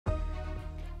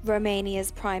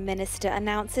Romania's Prime Minister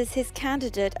announces his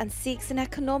candidate and seeks an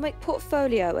economic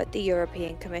portfolio at the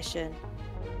European Commission.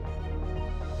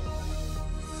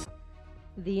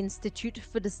 The Institute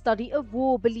for the Study of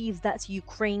War believes that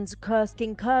Ukraine's Kursk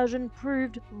incursion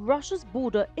proved Russia's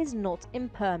border is not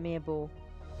impermeable.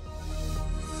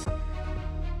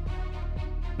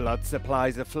 Blood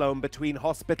supplies are flown between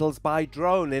hospitals by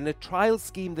drone in a trial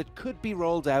scheme that could be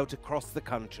rolled out across the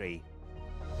country.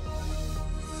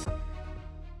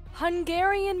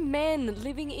 Hungarian men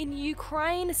living in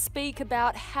Ukraine speak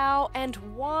about how and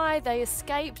why they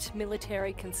escaped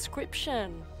military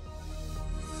conscription.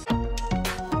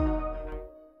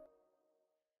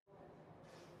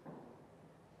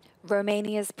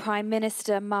 Romania's Prime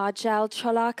Minister Marcel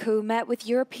Ciolacu met with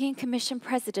European Commission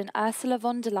President Ursula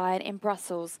von der Leyen in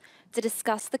Brussels to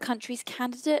discuss the country's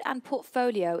candidate and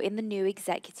portfolio in the new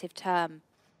executive term.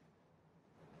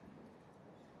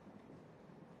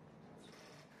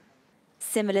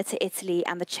 Similar to Italy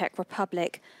and the Czech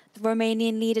Republic, the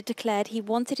Romanian leader declared he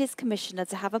wanted his commissioner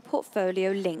to have a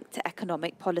portfolio linked to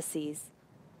economic policies.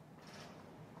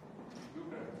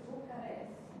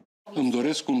 Îmi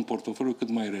doresc un portofoliu cât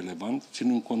mai relevant,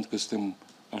 ținând cont că suntem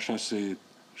a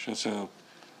șasea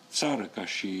țară ca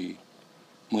și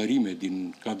mărime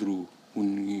din cadrul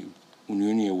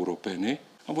Uniunii Europene.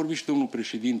 A vorbit și domnul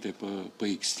președinte pe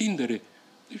extindere,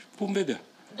 deci vom vedea.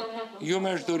 Eu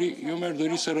mi-aș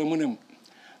dori să rămânem...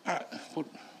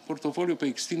 Portofoliul pe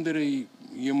extindere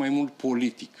e mai mult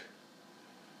politic.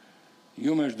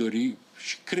 Eu mi-aș dori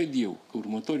și cred eu că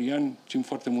următorii ani țin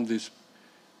foarte mult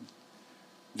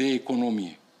de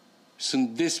economie. Sunt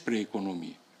despre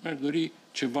economie. Mi-aș dori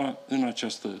ceva în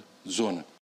această zonă.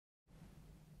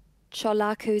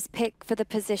 Ciolacu's pick for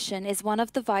the position is one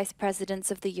of the vice presidents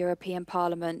of the European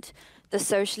Parliament, the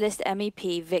socialist MEP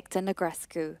Victor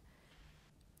Negrescu.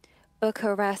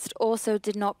 Bucharest also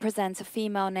did not present a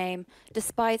female name,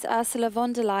 despite Ursula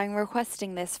von der Leyen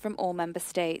requesting this from all member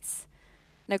states.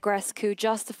 Negrescu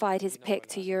justified his pick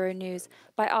to Euronews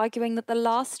by arguing that the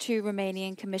last two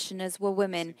Romanian commissioners were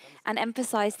women and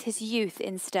emphasized his youth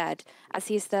instead, as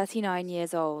he is 39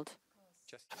 years old.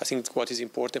 I think what is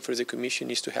important for the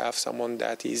Commission is to have someone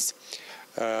that is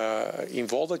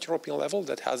involved at European level,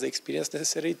 that has the experience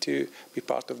necessary to be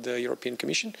part of the European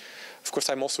Commission. Of course,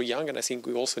 I'm also young, and I think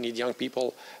we also need young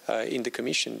people in the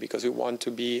Commission because we want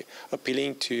to be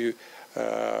appealing to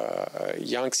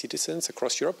young citizens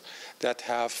across Europe that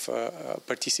have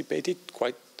participated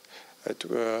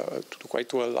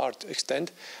to a large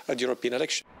extent at the European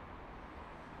election.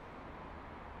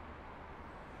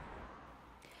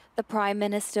 The Prime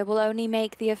Minister will only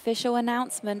make the official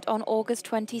announcement on August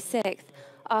 26th,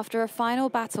 after a final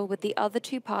battle with the other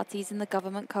two parties in the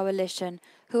government coalition,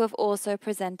 who have also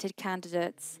presented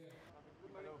candidates.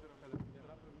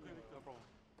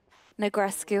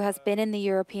 Negrescu has been in the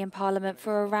European Parliament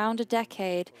for around a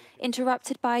decade,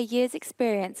 interrupted by a year's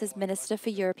experience as Minister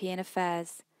for European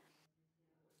Affairs.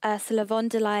 Ursula von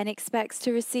der Leyen expects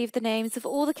to receive the names of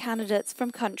all the candidates from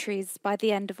countries by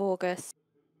the end of August.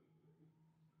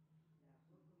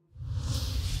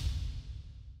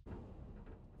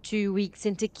 2 weeks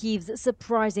into Kyiv's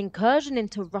surprise incursion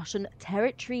into Russian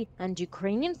territory, and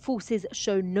Ukrainian forces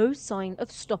show no sign of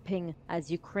stopping,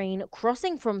 as Ukraine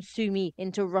crossing from Sumy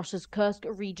into Russia's Kursk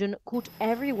region caught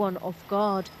everyone off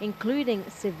guard, including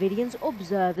civilians,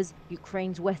 observers,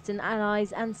 Ukraine's Western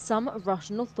allies and some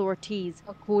Russian authorities.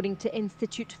 According to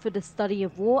Institute for the Study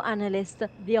of War analysts,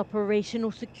 the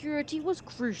operational security was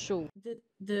crucial.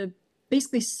 The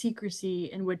basically secrecy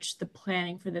in which the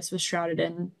planning for this was shrouded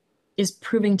in is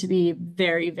proving to be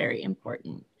very, very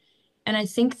important. And I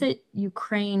think that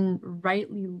Ukraine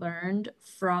rightly learned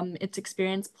from its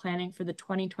experience planning for the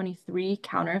 2023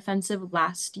 counteroffensive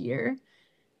last year,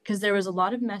 because there was a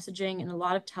lot of messaging and a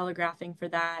lot of telegraphing for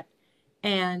that.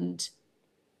 And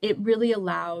it really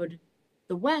allowed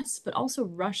the West, but also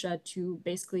Russia, to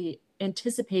basically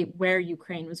anticipate where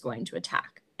Ukraine was going to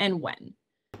attack and when.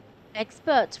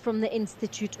 Experts from the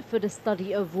Institute for the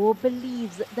Study of War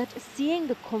believes that seeing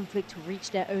the conflict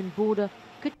reach their own border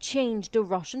could change the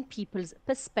Russian people's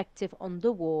perspective on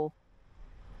the war.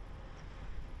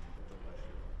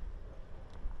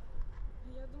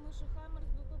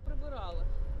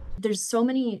 There's so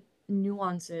many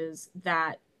nuances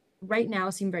that right now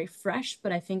seem very fresh,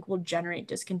 but I think will generate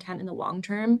discontent in the long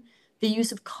term. The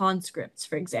use of conscripts,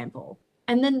 for example.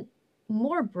 And then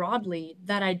more broadly,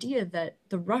 that idea that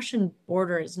the Russian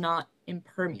border is not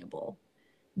impermeable,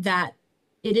 that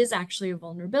it is actually a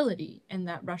vulnerability, and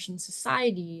that Russian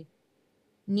society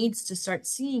needs to start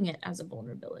seeing it as a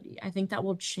vulnerability. I think that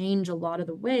will change a lot of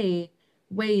the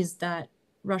ways that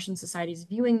Russian societies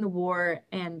viewing the war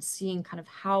and seeing kind of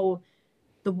how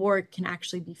the war can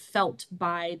actually be felt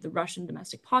by the Russian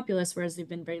domestic populace, whereas they've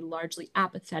been very largely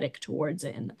apathetic towards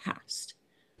it in the past.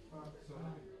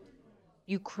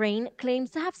 Ukraine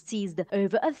claims to have seized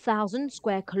over 1,000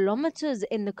 square kilometers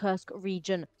in the Kursk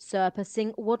region, surpassing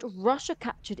what Russia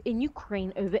captured in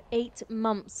Ukraine over 8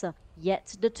 months.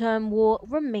 Yet the term war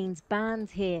remains banned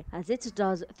here, as it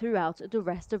does throughout the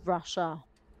rest of Russia.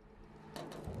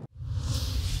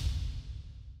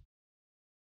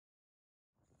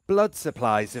 Blood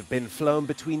supplies have been flown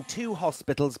between 2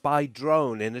 hospitals by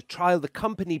drone in a trial the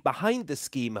company behind the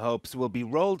scheme hopes will be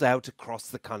rolled out across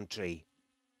the country.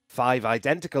 5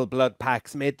 identical blood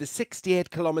packs made the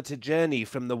 68-kilometre journey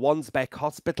from the Wansbeck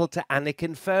Hospital to Alnwick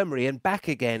Infirmary and back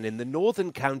again in the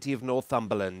northern county of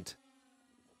Northumberland.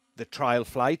 The trial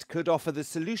flight could offer the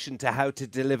solution to how to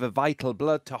deliver vital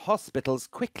blood to hospitals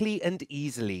quickly and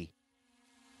easily.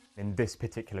 In this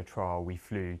particular trial, we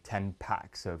flew 10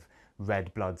 packs of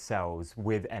red blood cells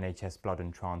with NHS Blood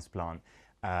and Transplant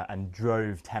and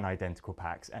drove 10 identical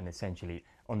packs and essentially,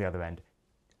 on the other end,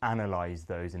 analysed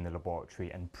those in the laboratory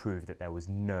and proved that there was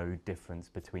no difference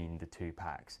between the 2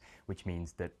 packs, which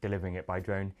means that delivering it by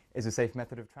drone is a safe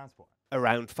method of transport.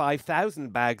 Around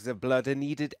 5,000 bags of blood are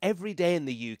needed every day in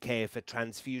the UK for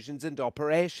transfusions and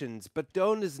operations, but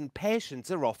donors and patients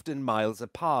are often miles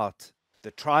apart. The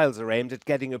trials are aimed at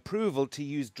getting approval to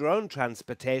use drone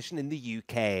transportation in the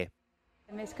UK.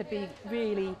 And this could be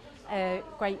really a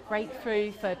great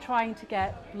breakthrough for trying to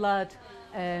get blood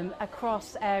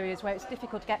across areas where it's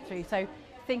difficult to get through. So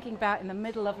thinking about in the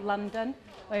middle of London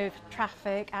with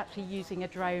traffic, actually using a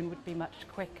drone would be much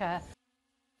quicker.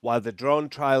 While the drone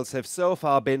trials have so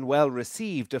far been well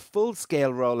received, a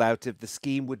full-scale rollout of the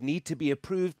scheme would need to be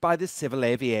approved by the Civil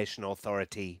Aviation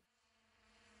Authority.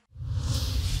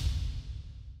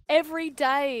 Every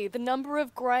day, the number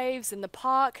of graves in the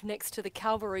park next to the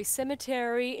Calvary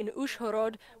Cemetery in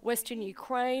Uzhhorod, western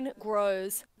Ukraine,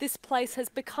 grows. This place has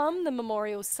become the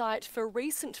memorial site for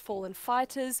recent fallen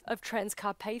fighters of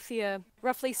Transcarpathia.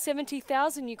 Roughly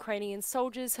 70,000 Ukrainian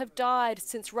soldiers have died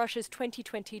since Russia's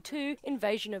 2022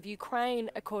 invasion of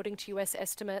Ukraine, according to US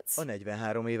estimates. A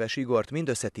 43 éves Igort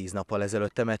mindössze 10 nappal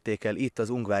ezelőtt temették el itt az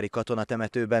ungvári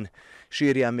katonatemetőben.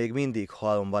 Sírján még mindig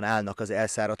halomban állnak az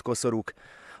elszáradt koszorúk.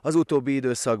 Az utóbbi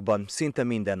időszakban szinte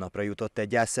minden napra jutott egy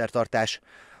gyászszertartás,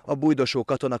 a bujdosó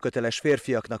katonaköteles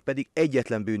férfiaknak pedig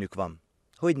egyetlen bűnük van,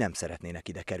 hogy nem szeretnének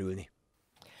ide kerülni.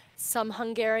 Some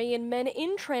Hungarian men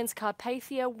in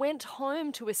Transcarpathia went home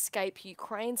to escape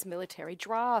Ukraine's military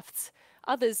drafts.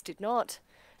 Others did not.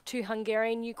 2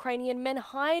 Hungarian-Ukrainian men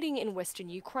hiding in western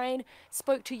Ukraine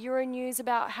spoke to Euronews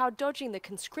about how dodging the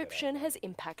conscription has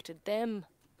impacted them.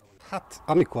 Hát,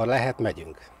 amikor lehet,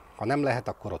 megyünk. Ha nem lehet,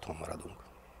 akkor otthon maradunk.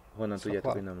 Honnan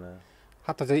tudjátok, hogy nem lehet?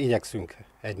 Hát azért igyekszünk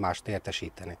egymást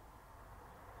értesíteni.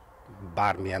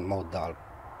 Bármilyen móddal.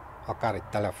 Akár egy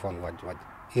telefon, vagy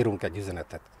írunk egy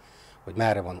üzenetet, hogy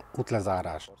merre van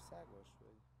útlezárás.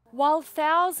 While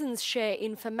thousands share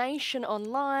information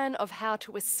online of how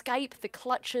to escape the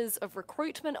clutches of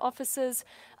recruitment officers,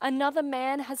 another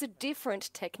man has a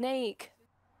different technique.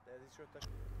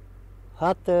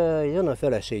 Hát jön a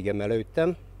feleségem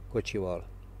előttem, kocsival.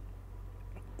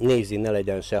 Nézi, ne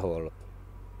legyen sehol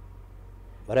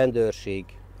a rendőrség,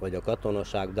 vagy a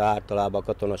katonaság, de általában a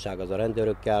katonaság az a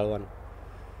rendőrökkel van.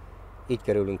 Így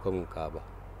kerülünk a munkába.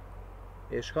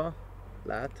 És ha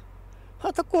lát?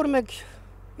 Hát akkor meg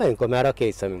megyünk, amerre a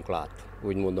két szemünk lát.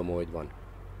 Úgy mondom, hogy van.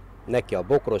 Neki a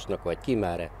bokrosnak, vagy ki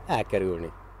merre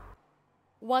elkerülni.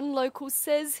 One local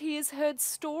says he has heard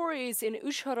stories in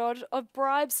Uzhhorod of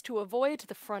bribes to avoid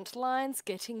the front lines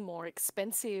getting more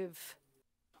expensive.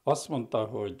 Azt mondta,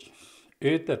 hogy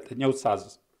őt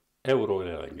 800 euróra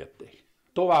elengedték.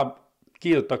 Tovább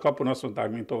kijött a kapun, azt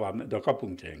mondták, mint tovább, de a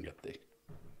kapun kiengedték.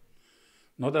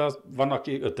 No, de van,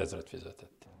 aki 5000-et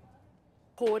fizetett.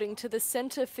 According to the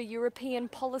Center for European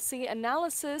Policy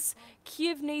Analysis,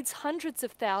 Kyiv needs hundreds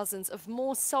of thousands of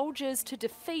more soldiers to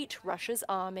defeat Russia's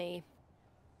army.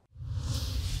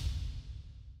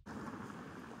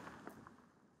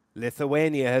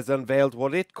 Lithuania has unveiled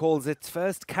what it calls its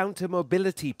first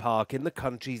counter-mobility park in the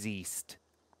country's east.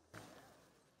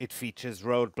 It features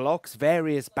roadblocks,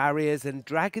 various barriers and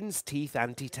dragon's teeth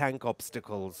anti-tank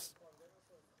obstacles.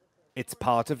 It's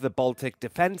part of the Baltic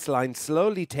defence line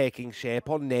slowly taking shape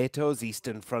on NATO's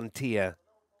eastern frontier.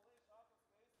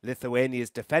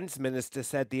 Lithuania's defence minister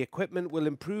said the equipment will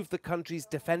improve the country's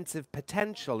defensive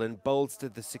potential and bolster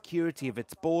the security of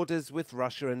its borders with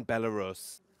Russia and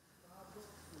Belarus.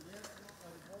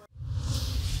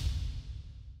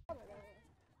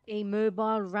 A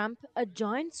mobile ramp, a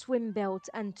giant swim belt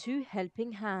and 2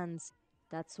 helping hands.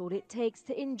 That's all it takes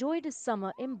to enjoy the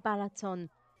summer in Balaton,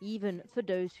 even for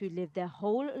those who live their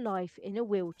whole life in a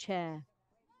wheelchair.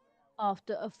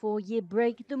 After a 4-year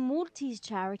break, the Maltese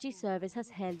charity service has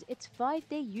held its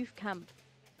 5-day youth camp,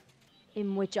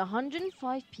 in which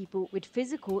 105 people with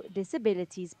physical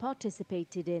disabilities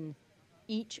participated in,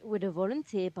 each with a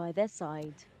volunteer by their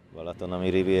side. Balaton a mi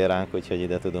rivieránk, úgyhogy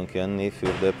ide tudunk jönni,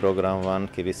 fürdőprogram van,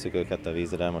 kivisszük őket a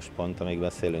vízre, most pont amíg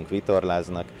beszélünk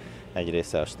vitorláznak, egy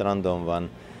része a strandon van,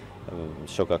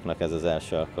 sokaknak ez az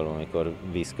első alkalom, amikor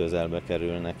víz közelbe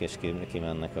kerülnek és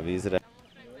kimennek a vízre.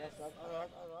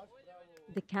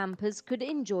 The campers could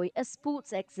enjoy a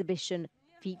sports exhibition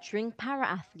featuring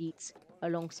para-athletes,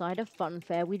 alongside a fun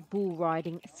fair with bull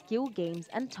riding, skill games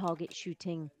and target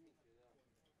shooting.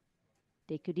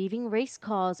 They could even race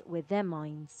cars with their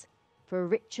minds. For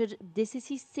Richard, this is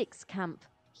his 6th camp.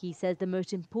 He says the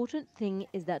most important thing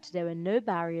is that there are no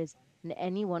barriers and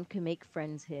anyone can make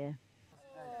friends here.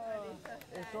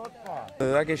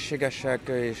 Egészségesek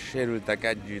és sérültek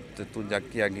együtt tudják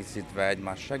kiegészítve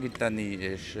egymást segíteni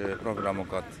és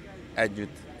programokat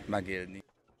együtt megélni.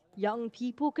 Young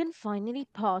people can finally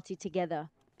party together.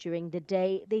 During the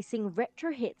day, they sing retro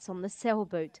hits on the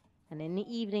sailboat, and in the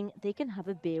evening, they can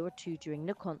have a beer or 2 during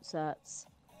the concerts.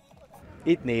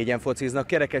 Itt 4-en fociznak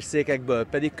kerekes székekből,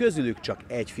 pedig közülük csak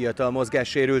egy fiatal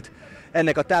mozgássérült.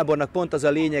 Ennek a tábornak pont az a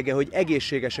lényege, hogy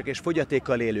egészségesek és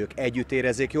fogyatékkal élők együtt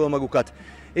érezzék jól magukat,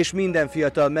 és minden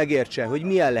fiatal megértse, hogy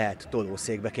milyen lehet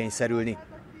tolószékbe kényszerülni.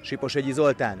 Siposegyi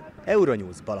Zoltán,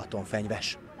 Euronews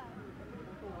Balatonfenyves.